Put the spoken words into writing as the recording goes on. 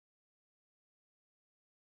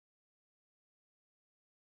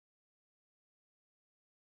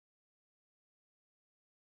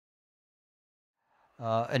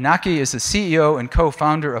Inaki is the CEO and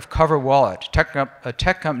co-founder of CoverWallet, a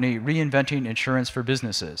tech company reinventing insurance for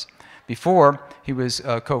businesses. Before that, he was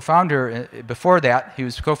co-founder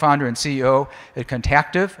and CEO at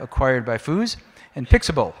Contactive, acquired by Fooz, and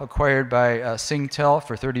Pixable, acquired by Singtel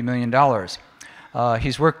for $30 million.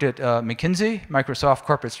 He's worked at McKinsey, Microsoft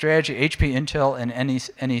Corporate Strategy, HP, Intel, and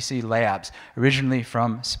NEC Labs, originally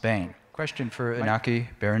from Spain. Question for Inaki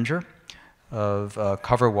Berengeur of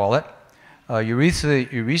CoverWallet. You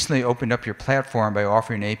recently opened up your platform by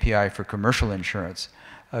offering an API for commercial insurance.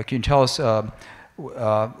 Can you tell us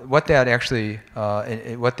what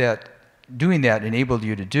doing that enabled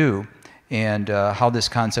you to do, and how this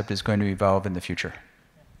concept is going to evolve in the future?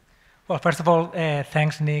 Well, first of all,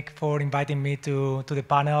 thanks, Nick, for inviting me to the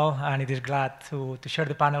panel, and it is glad to share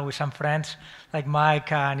the panel with some friends like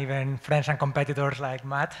Mike and even friends and competitors like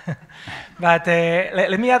Matt. But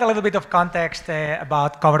let me add a little bit of context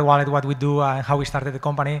about CoverWallet, what we do, and how we started the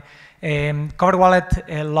company.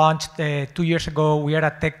 CoverWallet launched 2 years ago. We are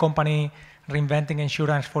a tech company reinventing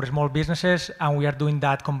insurance for small businesses, and we are doing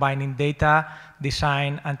that combining data,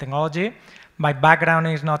 design, and technology. My background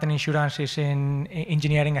is not in insurance, it's in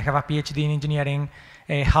engineering. I have a PhD in engineering.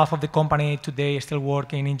 Half of the company today still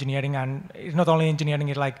work in engineering, and it's not only engineering,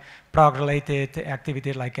 it's like product-related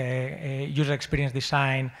activities like user experience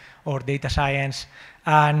design or data science.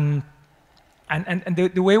 And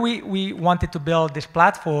the way we wanted to build this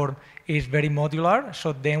platform is very modular,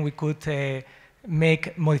 so then we could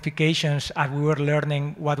make modifications as we were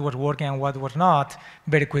learning what was working and what was not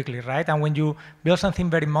very quickly, right? And when you build something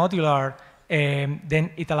very modular, then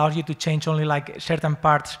it allows you to change only like certain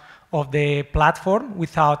parts of the platform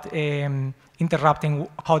without interrupting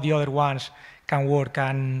how the other ones can work.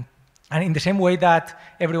 And in the same way that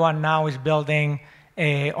everyone now is building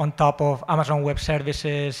on top of Amazon Web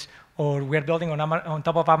Services, or we are building on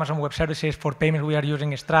top of Amazon Web Services for payments, we are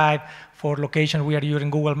using Stripe, for location, we are using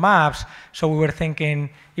Google Maps. So we were thinking,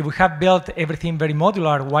 if we have built everything very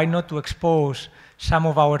modular, why not to expose some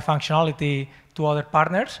of our functionality to other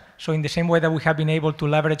partners? So in the same way that we have been able to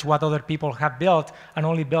leverage what other people have built and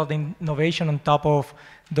only build innovation on top of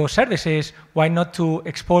those services, why not to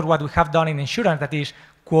expose what we have done in insurance, that is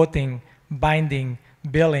quoting, binding,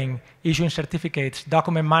 billing, issuing certificates,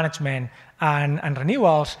 document management, and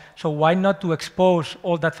renewals. So why not to expose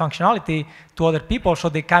all that functionality to other people so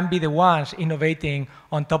they can be the ones innovating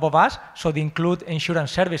on top of us, so they include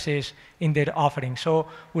insurance services in their offering. So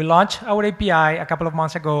we launched our API a couple of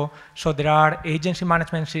months ago. So there are agency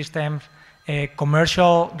management systems,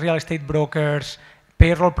 commercial real estate brokers,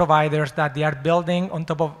 payroll providers that they are building on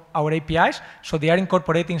top of our APIs. So they are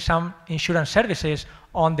incorporating some insurance services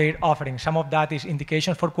on their offering. Some of that is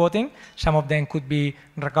indications for quoting. Some of them could be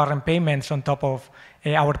recurrent payments on top of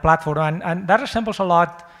our platform. And that resembles a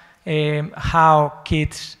lot how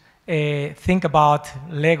kids think about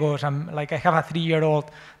Legos. Like I have a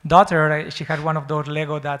 3-year-old daughter. She has one of those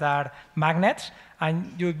Lego that are magnets.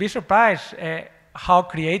 And you'd be surprised how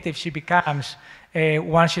creative she becomes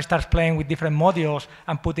once she starts playing with different modules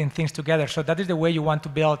and putting things together. So that is the way you want to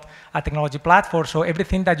build a technology platform. So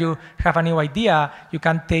everything that you have a new idea, you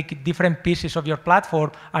can take different pieces of your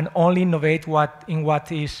platform and only innovate what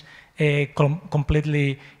is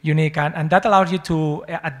completely unique. And that allows you to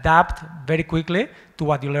adapt very quickly to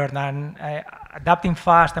what you learn. And adapting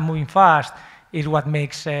fast and moving fast is what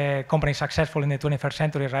makes companies successful in the 21st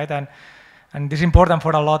century, right? And this is important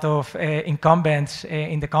for a lot of incumbents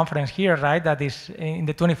in the conference here, right? That is, in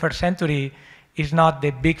the 21st century, is not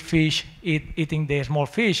the big fish eating the small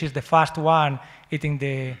fish, it's the fast one eating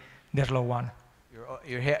the slow one.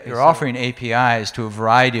 You're offering APIs to a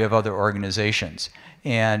variety of other organizations.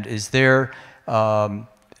 And is there,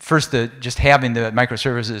 first, just having the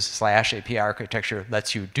microservices/API architecture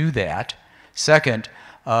lets you do that. Second,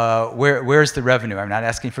 where's the revenue? I'm not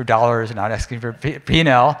asking for dollars, I'm not asking for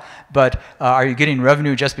P&L, but are you getting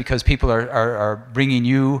revenue just because people are bringing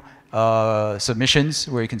you submissions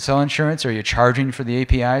where you can sell insurance? Or are you charging for the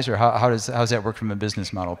APIs? Or how does that work from a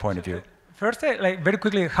business model point of view? First, like very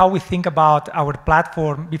quickly, how we think about our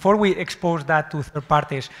platform before we expose that to third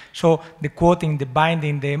parties. So the quoting, the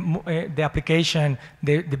binding, the application,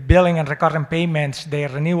 the billing and recurrent payments, the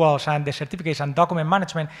renewals and the certificates and document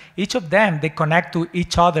management, each of them, they connect to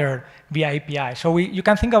each other via API. So you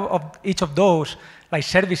can think of each of those like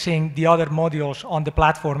servicing the other modules on the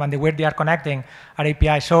platform, and the way they are connecting are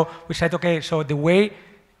API. So we said, okay, so the way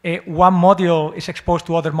one module is exposed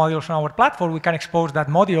to other modules on our platform, we can expose that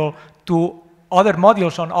module to other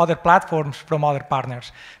modules on other platforms from other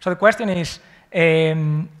partners. So the question is,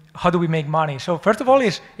 how do we make money? So first of all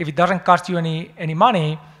is, if it doesn't cost you any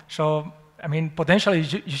money, so I mean, potentially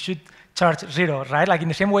you should charge zero, right? Like in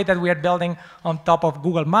the same way that we are building on top of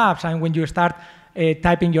Google Maps, and when you start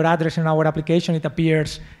typing your address in our application, it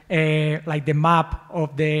appears like the map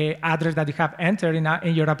of the address that you have entered in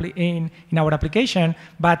our application,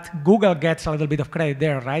 but Google gets a little bit of credit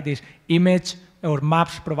there, right? This image or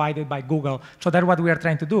maps provided by Google. So that's what we are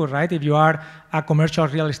trying to do, right? If you are a commercial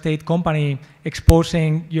real estate company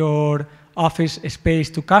exposing your office space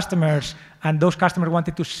to customers, and those customers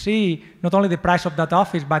wanted to see not only the price of that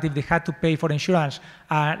office, but if they had to pay for insurance,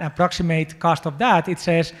 an approximate cost of that, it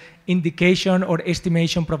says indication or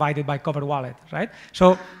estimation provided by CoverWallet, right?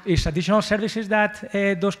 So it's additional services that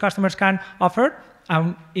those customers can offer,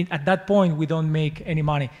 and at that point, we don't make any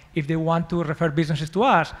money. If they want to refer businesses to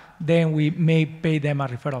us, then we may pay them a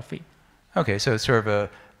referral fee. Okay, so it's sort of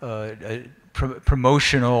a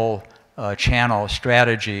promotional channel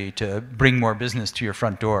strategy to bring more business to your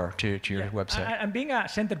front door, to your website. And being a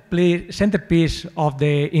centerpiece of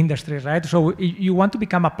the industry, right? So you want to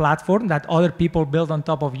become a platform that other people build on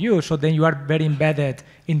top of you, so then you are very embedded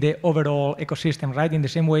in the overall ecosystem, right? In the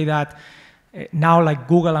same way that now like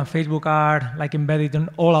Google and Facebook are like embedded in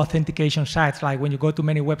all authentication sites. Like when you go to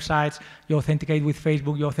many websites, you authenticate with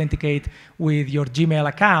Facebook, you authenticate with your Gmail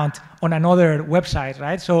account on another website,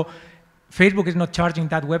 right? So Facebook is not charging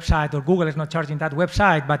that website, or Google is not charging that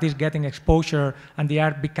website, but is getting exposure, and they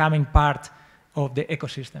are becoming part of the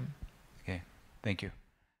ecosystem. Okay, thank you.